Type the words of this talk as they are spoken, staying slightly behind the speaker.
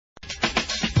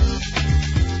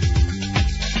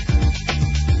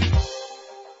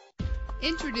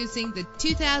Introducing the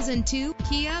 2002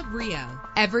 Kia Rio.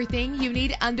 Everything you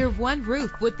need under one roof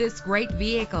with this great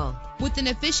vehicle. With an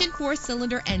efficient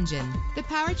 4-cylinder engine, the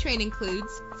powertrain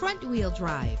includes front-wheel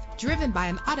drive, driven by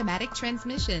an automatic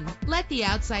transmission. Let the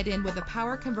outside in with a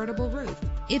power convertible roof.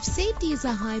 If safety is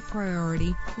a high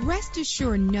priority, rest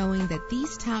assured knowing that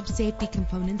these top safety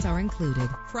components are included.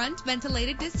 Front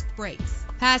ventilated disc brakes,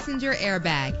 passenger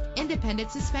airbag, independent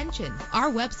suspension.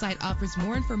 Our website offers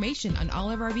more information on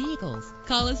all of our vehicles.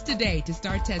 Call us today to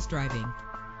start test driving.